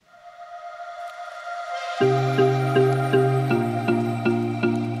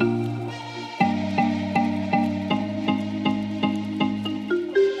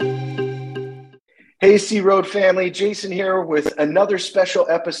Hey, Sea Road family, Jason here with another special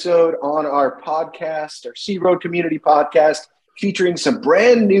episode on our podcast, our Sea Road Community Podcast, featuring some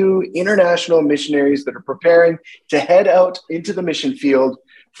brand new international missionaries that are preparing to head out into the mission field.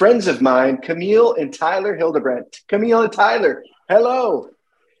 Friends of mine, Camille and Tyler Hildebrandt. Camille and Tyler, hello.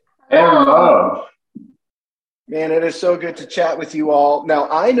 Hello. Man, it is so good to chat with you all. Now,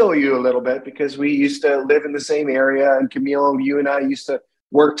 I know you a little bit because we used to live in the same area, and Camille, you and I used to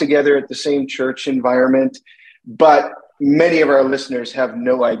work together at the same church environment, but many of our listeners have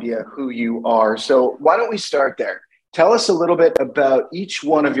no idea who you are. So why don't we start there? Tell us a little bit about each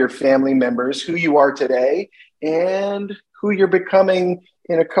one of your family members, who you are today, and who you're becoming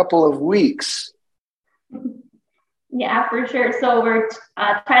in a couple of weeks. Yeah, for sure. So we're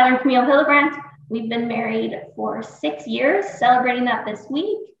Tyler and Camille Hildebrandt. We've been married for 6 years, celebrating that this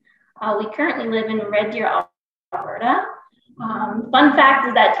week. We currently live in Red Deer, Alberta. Fun fact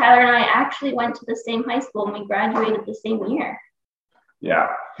is that Tyler and I actually went to the same high school and we graduated the same year. Yeah.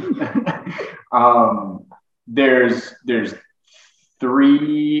 There's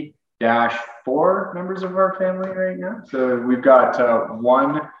 3-4 members of our family right now. So we've got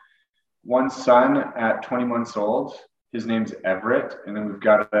one son at 20 months old. His name's Everett. And then we've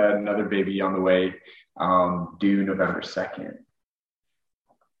got another baby on the way, due November 2nd.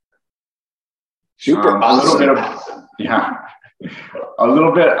 Super awesome. A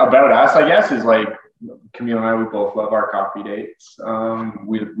little bit about us, I guess, is like Camille and I, we both love our coffee dates.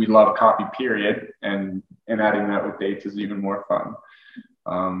 We love coffee, period. And adding that with dates is even more fun.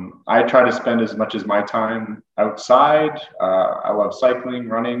 I try to spend as much of my time outside. I love cycling,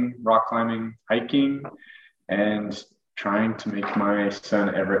 running, rock climbing, hiking, and trying to make my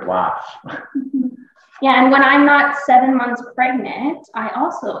son Everett laugh. Yeah, and when I'm not 7 months pregnant, I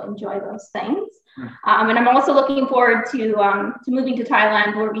also enjoy those things. And I'm also looking forward to moving to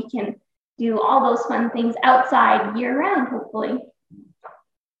Thailand, where we can do all those fun things outside year-round, hopefully.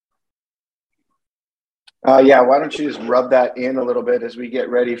 Yeah, why don't you just rub that in a little bit as we get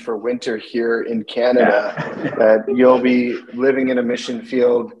ready for winter here in Canada, that you'll be living in a mission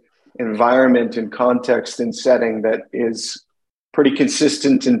field environment and context and setting that is pretty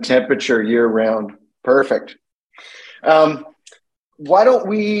consistent in temperature year-round. Perfect. Why don't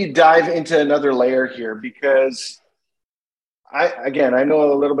we dive into another layer here? Because I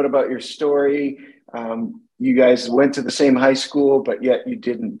know a little bit about your story. You guys went to the same high school, but yet you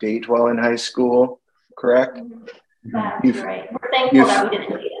didn't date while in high school, correct? That's right. We're thankful that we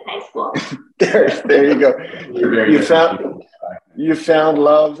didn't date in high school. There you go. You found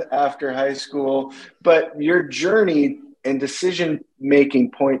love after high school, but your journey and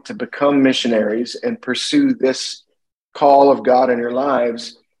decision-making point to become missionaries and pursue this call of God in your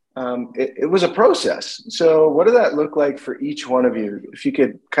lives, it was a process. So what did that look like for each one of you? If you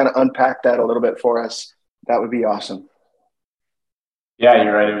could kind of unpack that a little bit for us, that would be awesome. Yeah,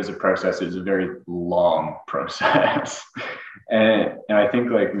 you're right. It was a process. It was a very long process. And I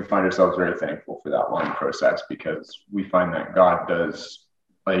think like we find ourselves very thankful for that long process, because we find that God does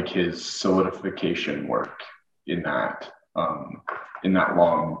like his solidification work in that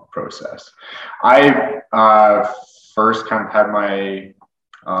long process. I first kind of had my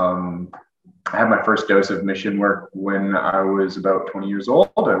first dose of mission work when I was about 20 years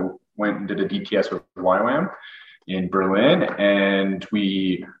old. I went and did a DTS with YWAM in Berlin, and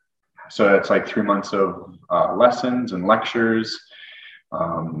so it's like 3 months of lessons and lectures,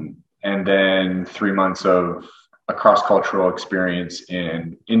 and then 3 months of a cross-cultural experience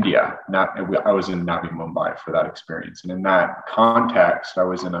in India. I was in Navi Mumbai for that experience. And in that context, I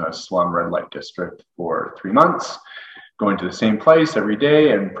was in a slum red light district for 3 months, going to the same place every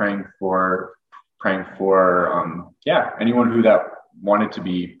day and praying for anyone who that wanted to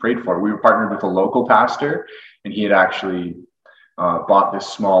be prayed for. We were partnered with a local pastor, and he had actually bought this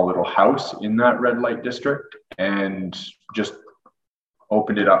small little house in that red light district and just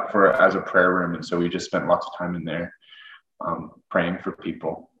opened it up as a prayer room. And so we just spent lots of time in there praying for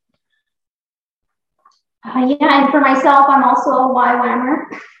people. And for myself, I'm also a YWAMer.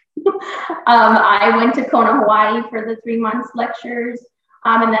 I went to Kona, Hawaii for the 3 months lectures.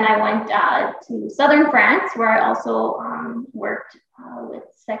 And then I went to Southern France, where I also worked with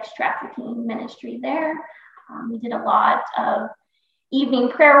sex trafficking ministry there. We did a lot of evening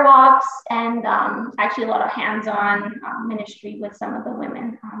prayer walks and actually a lot of hands-on ministry with some of the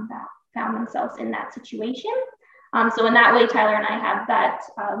women that found themselves in that situation. So in that way, Tyler and I have that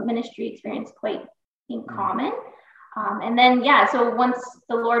ministry experience quite in common. And then, so once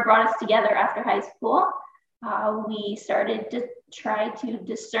the Lord brought us together after high school, we started to try to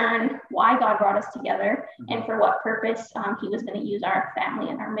discern why God brought us together and for what purpose he was going to use our family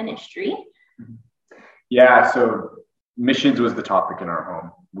and our ministry. Yeah, so missions was the topic in our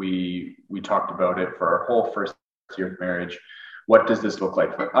home. We talked about it for our whole first year of marriage. What does this look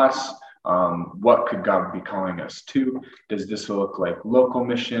like for us? What could God be calling us to? Does this look like local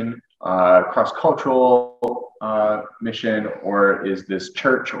mission, cross-cultural mission, or is this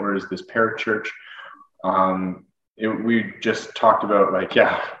church, or is this parachurch? We just talked about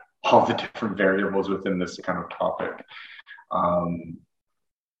all the different variables within this kind of topic.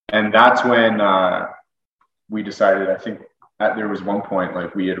 And that's when we decided, I think there was one point,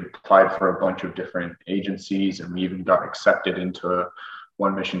 like we had applied for a bunch of different agencies, and we even got accepted into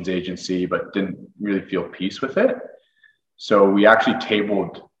one missions agency, but didn't really feel peace with it. So we actually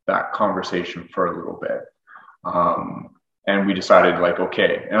tabled that conversation for a little bit. And we decided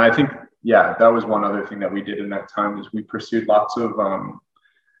okay. And I think, that was one other thing that we did in that time is we pursued lots of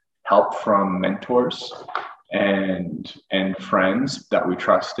help from mentors and friends that we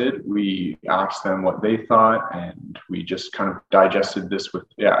trusted. We asked them what they thought, and we just kind of digested this with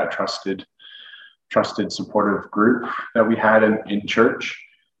a trusted supportive group that we had in church.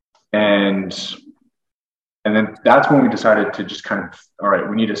 And then that's when we decided to just kind of, all right,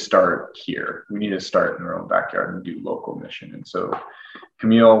 we need to start here. We need to start in our own backyard and do local mission. And so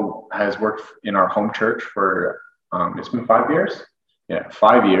Camille has worked in our home church for, it's been 5 years. Yeah,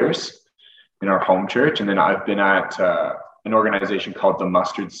 5 years in our home church. And then I've been at an organization called the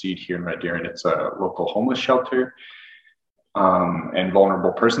Mustard Seed here in Red Deer, and it's a local homeless shelter and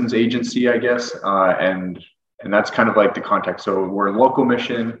vulnerable persons agency, I guess. And that's kind of like the context. So we're local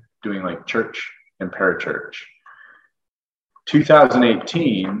mission doing church and parachurch.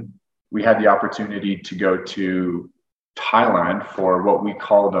 2018, we had the opportunity to go to Thailand for what we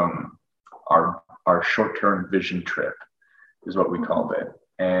called our short-term vision trip, is what we called it.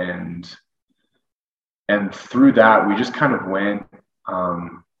 And through that, we just kind of went.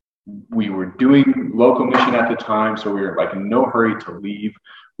 We were doing local mission at the time, so we were in no hurry to leave.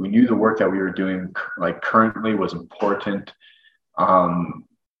 We knew the work that we were doing currently was important,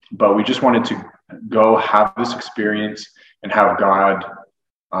 but we just wanted to go have this experience and have God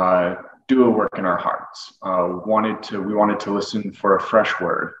do a work in our hearts. We wanted to listen for a fresh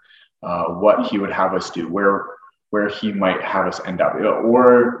word, what He would have us do, where He might have us end up,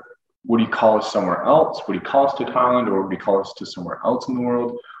 or would He call us somewhere else? Would He call us to Thailand, or would He call us to somewhere else in the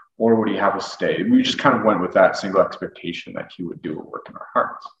world? Or would He have us stay? We just kind of went with that single expectation that He would do a work in our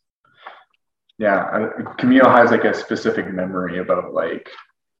hearts. Yeah, Camille has a specific memory about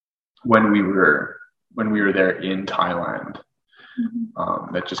when we were there in Thailand.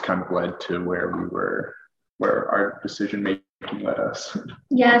 That just kind of led to where our decision making led us.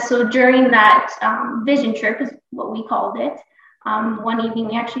 Yeah, so during that vision trip is what we called it. One evening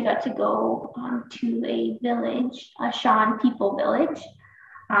we actually got to go to a village, a Shan people village,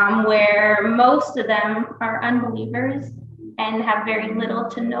 where most of them are unbelievers and have very little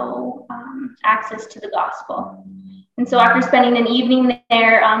to no access to the gospel. And so after spending an evening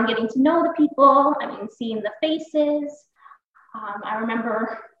there, getting to know the people, seeing the faces, I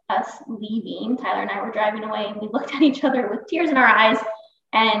remember us leaving. Tyler and I were driving away, and we looked at each other with tears in our eyes.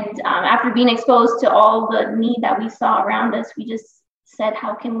 And after being exposed to all the need that we saw around us, we just said,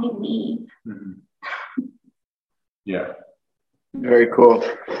 how can we leave? Mm-hmm. Yeah. Very cool.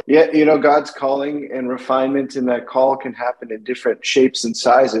 Yeah, God's calling and refinement in that call can happen in different shapes and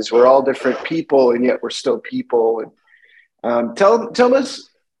sizes. We're all different people, and yet we're still people. And tell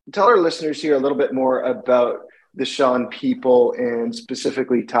our listeners here a little bit more about the Shan people and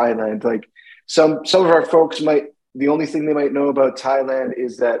specifically Thailand. Some of our folks the only thing they might know about Thailand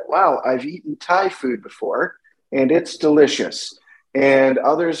is that, wow, I've eaten Thai food before and it's delicious. And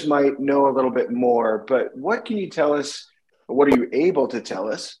others might know a little bit more, but what can you tell us? What are you able to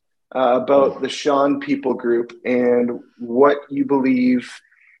tell us about the Shan people group and what you believe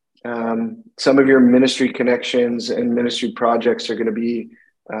some of your ministry connections and ministry projects are going to be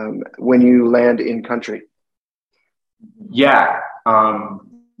when you land in country? Yeah,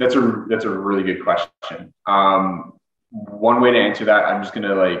 that's a really good question. One way to answer that, I'm just going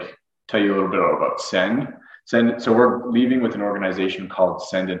to tell you a little bit about Send. So we're leaving with an organization called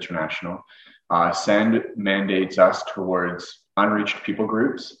Send International. Send mandates us towards unreached people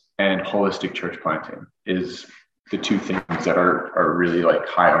groups, and holistic church planting is the two things that are really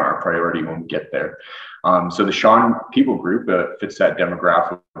high on our priority when we get there. So the Shan people group fits that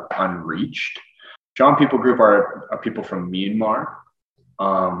demographic of unreached. Shan people group are people from Myanmar.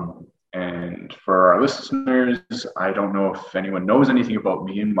 And for our listeners, I don't know if anyone knows anything about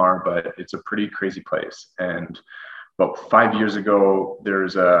Myanmar, but it's a pretty crazy place. And about 5 years ago,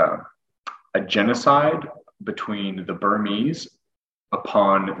 there's a genocide between the Burmese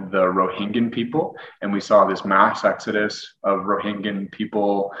upon the Rohingya people, and we saw this mass exodus of Rohingya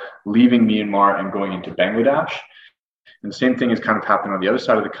people leaving Myanmar and going into Bangladesh. And the same thing is kind of happening on the other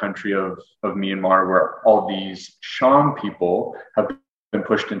side of the country of Myanmar, where all these Shan people have been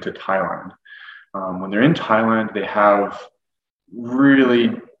pushed into Thailand. When they're in Thailand, they have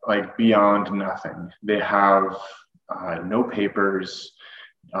really like beyond nothing. They have no papers,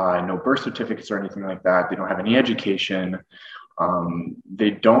 no birth certificates or anything like that. They don't have any education.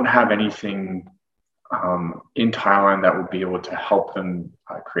 They don't have anything in Thailand that would be able to help them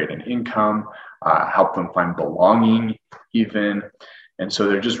create an income, help them find belonging even. And so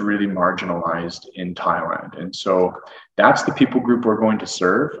they're just really marginalized in Thailand. And so that's the people group we're going to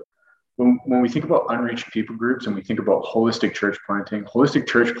serve. When we think about unreached people groups and we think about holistic church planting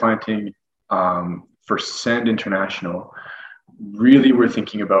for Send International, really we're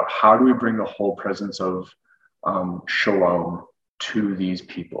thinking about how do we bring the whole presence of shalom to these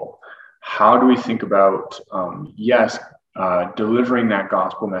people? How do we think about, delivering that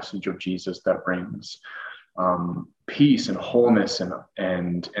gospel message of Jesus that brings peace and wholeness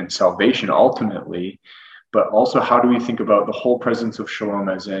and salvation ultimately, but also how do we think about the whole presence of shalom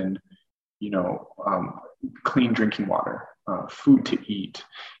as in, clean drinking water, food to eat,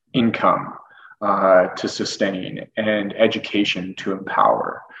 income to sustain, and education to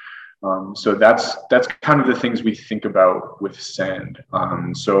empower. So that's kind of the things we think about with Send.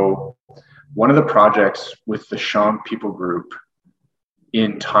 So one of the projects with the Shan people group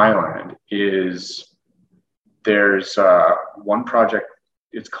in Thailand is there's one project,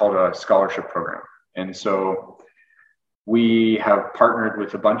 it's called a scholarship program. And so we have partnered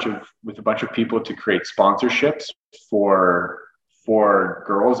with a bunch of people to create sponsorships for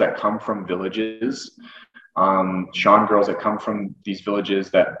girls that come from villages, Shan girls that come from these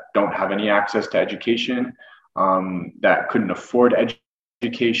villages that don't have any access to education, that couldn't afford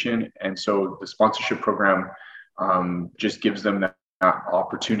education. And so the sponsorship program just gives them that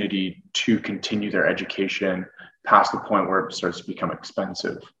opportunity to continue their education past the point where it starts to become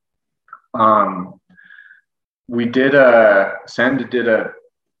expensive. Send did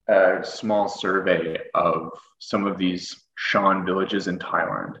a small survey of some of these Shan villages in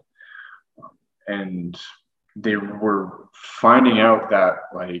Thailand. And they were finding out that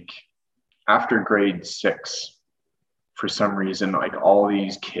like after grade 6, for some reason, like all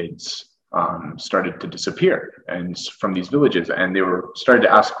these kids started to disappear and from these villages, and they were started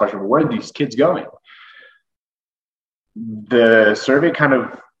to ask the question, well, where are these kids going? The survey kind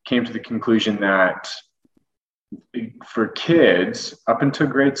of came to the conclusion that for kids up until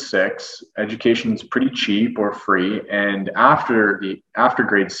grade 6, education is pretty cheap or free, and after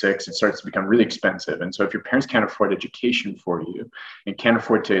grade 6, it starts to become really expensive. And so if your parents can't afford education for you and can't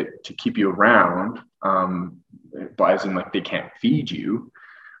afford to keep you around, but as in like they can't feed you,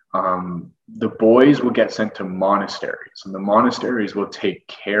 the boys will get sent to monasteries, and the monasteries will take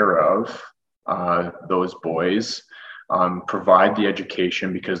care of those boys, provide the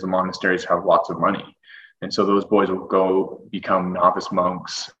education because the monasteries have lots of money. And so those boys will go become novice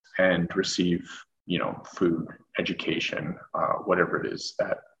monks and receive, food, education, whatever it is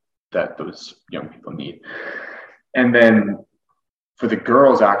that those young people need. And then for the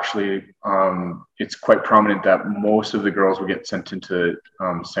girls, actually, it's quite prominent that most of the girls will get sent into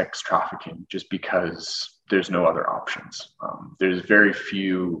sex trafficking just because there's no other options. There's very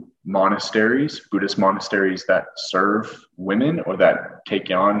few monasteries, Buddhist monasteries, that serve women or that take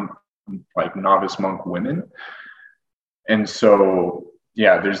on like novice monk women. And so,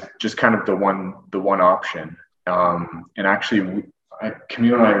 there's just kind of the one option. And actually,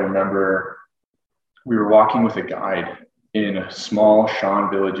 Camille and I remember we were walking with a guide in a small Shan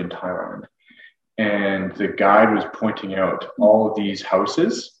village in Thailand. And the guide was pointing out all of these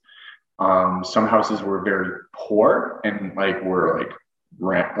houses. Some houses were very poor and were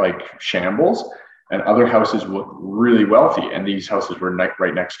shambles. And other houses looked really wealthy, and these houses were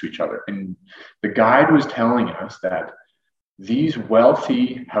right next to each other. And the guide was telling us that these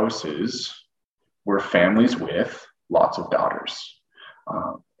wealthy houses were families with lots of daughters.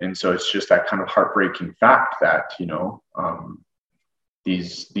 And so it's just that kind of heartbreaking fact that,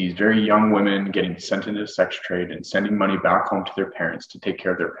 these very young women getting sent into the sex trade and sending money back home to their parents to take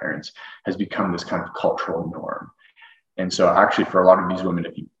care of their parents has become this kind of cultural norm. And so actually for a lot of these women,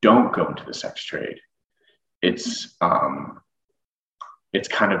 if you don't go into the sex trade, it's kind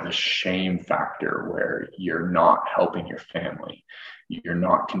of the shame factor where you're not helping your family. You're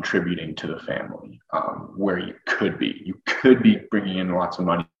not contributing to the family where you could be. You could be bringing in lots of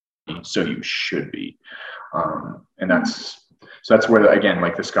money, so you should be. And that's where, again,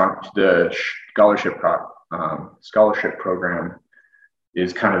 like the scholarship program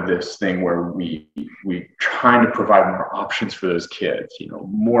is kind of this thing where we trying to provide more options for those kids,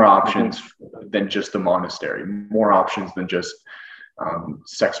 more options than just the monastery, more options than just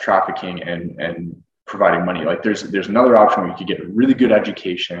sex trafficking and providing money. Like there's another option where you could get a really good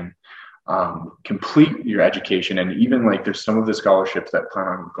education, complete your education, and even like there's some of the scholarships that plan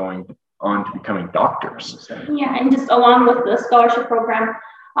on going on to becoming doctors. Yeah, and just along with the scholarship program,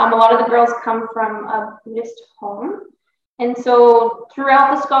 a lot of the girls come from a Buddhist home. And so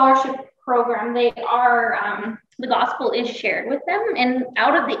throughout the scholarship program, they are, the gospel is shared with them. And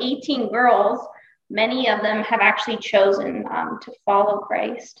out of the 18 girls, many of them have actually chosen to follow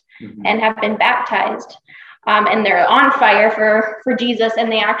Christ and have been baptized. And they're on fire for Jesus,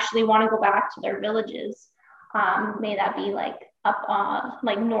 and they actually want to go back to their villages. May that be like up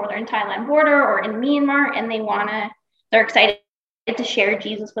like northern Thailand border or in Myanmar, and they're excited to share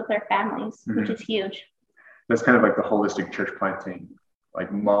Jesus with their families, which is huge. That's kind of like the holistic church planting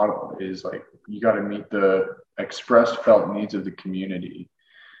like model, is like you got to meet the expressed felt needs of the community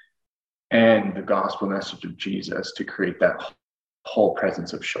and the gospel message of Jesus to create that whole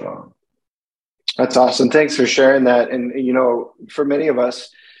presence of shalom. That's awesome. Thanks for sharing that. And for many of us,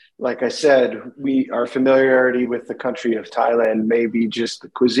 like I said, our familiarity with the country of Thailand may be just the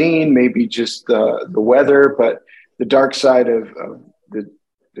cuisine, maybe just the weather, but the dark side of the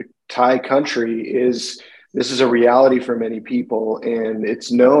Thai country is this is a reality for many people, and it's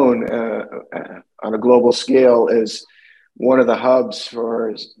known on a global scale as one of the hubs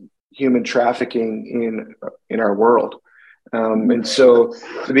for human trafficking in our world. And so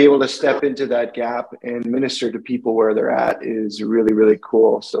to be able to step into that gap and minister to people where they're at is really, really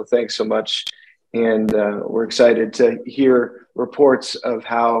cool. So thanks so much. And we're excited to hear reports of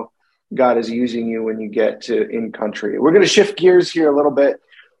how God is using you when you get to in country. We're going to shift gears here a little bit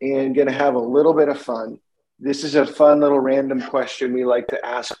and going to have a little bit of fun. This is a fun little random question we like to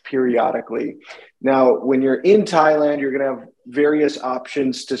ask periodically. Now, when you're in Thailand, you're going to have various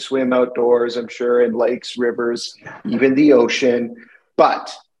options to swim outdoors, I'm sure, in lakes, rivers, even the ocean.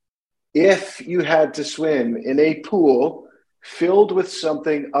 But if you had to swim in a pool filled with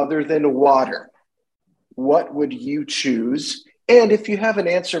something other than water, what would you choose? And if you have an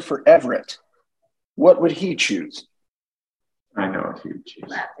answer for Everett, what would he choose? I know what he would choose.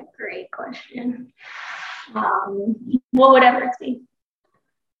 That's a great question. What would Everett be?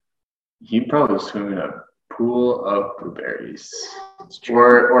 He'd probably swim in a pool of blueberries,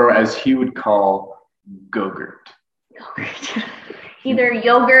 or as he would call, Go-gurt. Either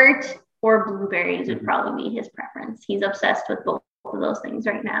yogurt or blueberries would probably be his preference. He's obsessed with both of those things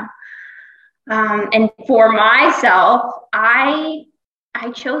right now. And for myself, I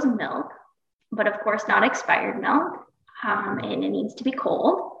chose milk, but of course not expired milk, and it needs to be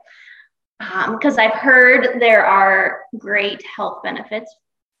cold. Because I've heard there are great health benefits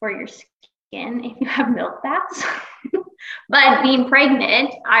for your skin if you have milk baths. But being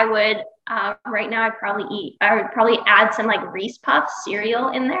pregnant, I would right now I would probably add some like Reese Puffs cereal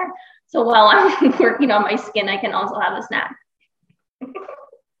in there. So while I'm working on my skin, I can also have a snack.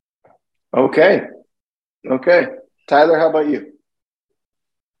 Okay. Tyler, how about you?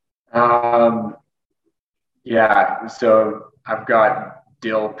 Yeah, so I've got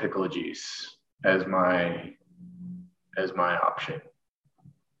dill pickle juice as my option.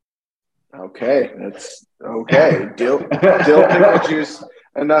 Okay, that's okay. Dill pickle juice.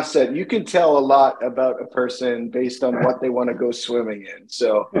 Enough said. You can tell a lot about a person based on what they want to go swimming in.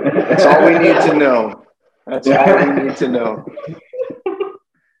 So that's all we need to know.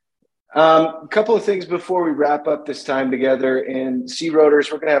 A couple of things before we wrap up this time together. And Sea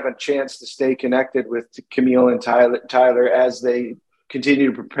Roaders, we're going to have a chance to stay connected with Camille and Tyler as they continue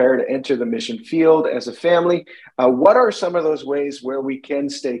to prepare to enter the mission field as a family. What are some of those ways where we can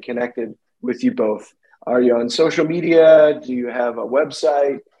stay connected with you both? Are you on social media? Do you have a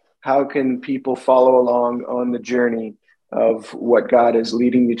website? How can people follow along on the journey of what God is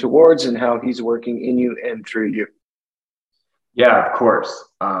leading you towards and how he's working in you and through you? Yeah, of course.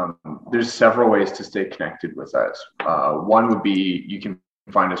 There's several ways to stay connected with us. One would be you can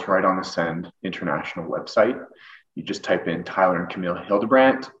find us right on the Send International website. You just type in Tyler and Camille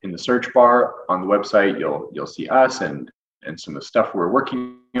Hildebrandt in the search bar on the website. You'll see us and some of the stuff we're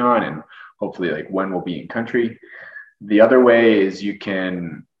working on, and hopefully like when we'll be in country. The other way is you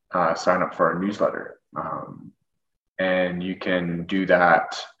can sign up for our newsletter, and you can do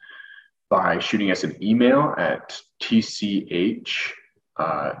that by shooting us an email at tch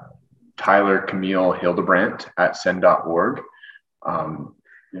Tyler Camille Hildebrandt at send.org.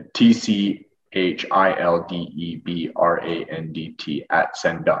 TCHILDEBRANDT at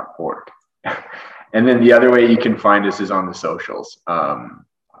send.org. And then the other way you can find us is on the socials.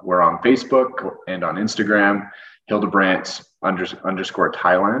 We're on Facebook and on Instagram, Hildebrandt _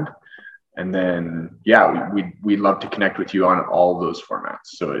 Thailand. And then, yeah, we'd love to connect with you on all of those formats.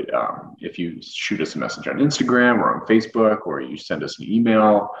 So if you shoot us a message on Instagram or on Facebook, or you send us an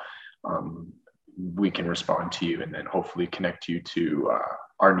email, we can respond to you and then hopefully connect you to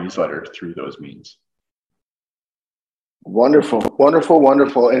our newsletter through those means. Wonderful, wonderful,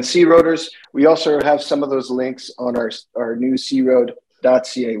 wonderful. And Sea Roaders, we also have some of those links on our new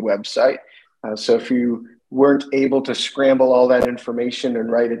searoad.ca website. So if you weren't able to scramble all that information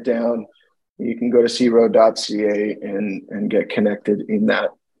and write it down, you can go to searoad.ca and get connected in that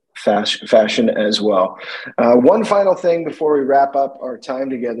fashion as well. One final thing before we wrap up our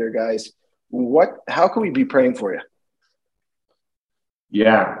time together, guys. How can we be praying for you?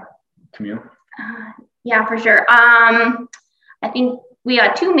 Yeah, Camille? Yeah, for sure. I think we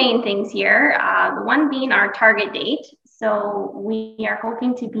got two main things here. The one being our target date. So we are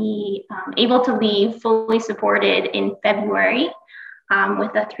hoping to be able to leave fully supported in February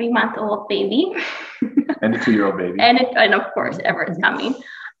with a 3-month-old baby. And a 2-year-old baby. And of course, Everett's coming.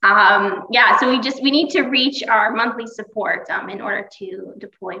 Yeah, so we need to reach our monthly support in order to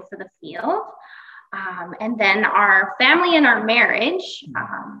deploy for the field. And then our family and our marriage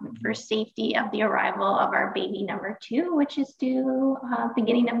for safety of the arrival of our baby number 2, which is due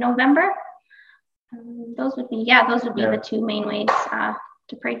beginning of November. Those would be the two main ways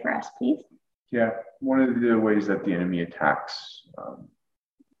to pray for us, please. Yeah, one of the ways that the enemy attacks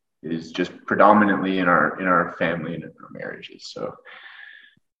is just predominantly in our family and in our marriages. So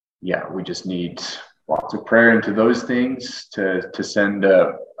yeah, we just need lots of prayer into those things to send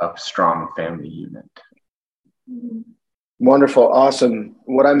a strong family unit. Wonderful. Awesome.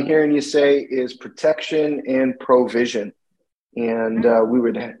 What I'm hearing you say is protection and provision. And we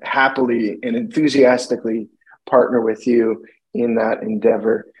would happily and enthusiastically partner with you in that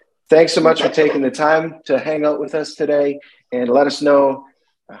endeavor. Thanks so much for taking the time to hang out with us today and let us know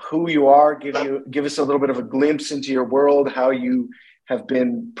who you are. Give us a little bit of a glimpse into your world, how you have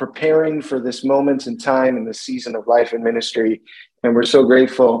been preparing for this moment in time in the season of life and ministry. And we're so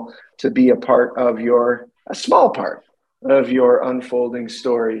grateful to be a small part of your unfolding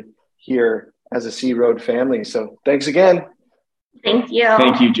story here as a Sea Road family. So thanks again. Thank you.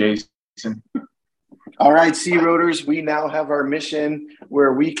 Thank you, Jason. All right, Sea Roaders, we now have our mission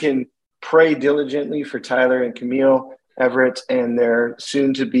where we can pray diligently for Tyler and Camille Everett and their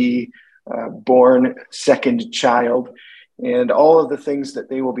soon-to-be born second child, and all of the things that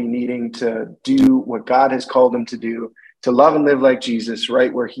they will be needing to do what God has called them to do, to love and live like Jesus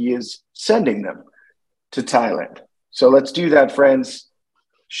right where he is sending them to Thailand. So let's do that, friends.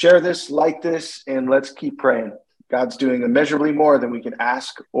 Share this, like this, and let's keep praying. God's doing immeasurably more than we can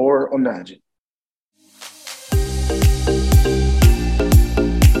ask or imagine.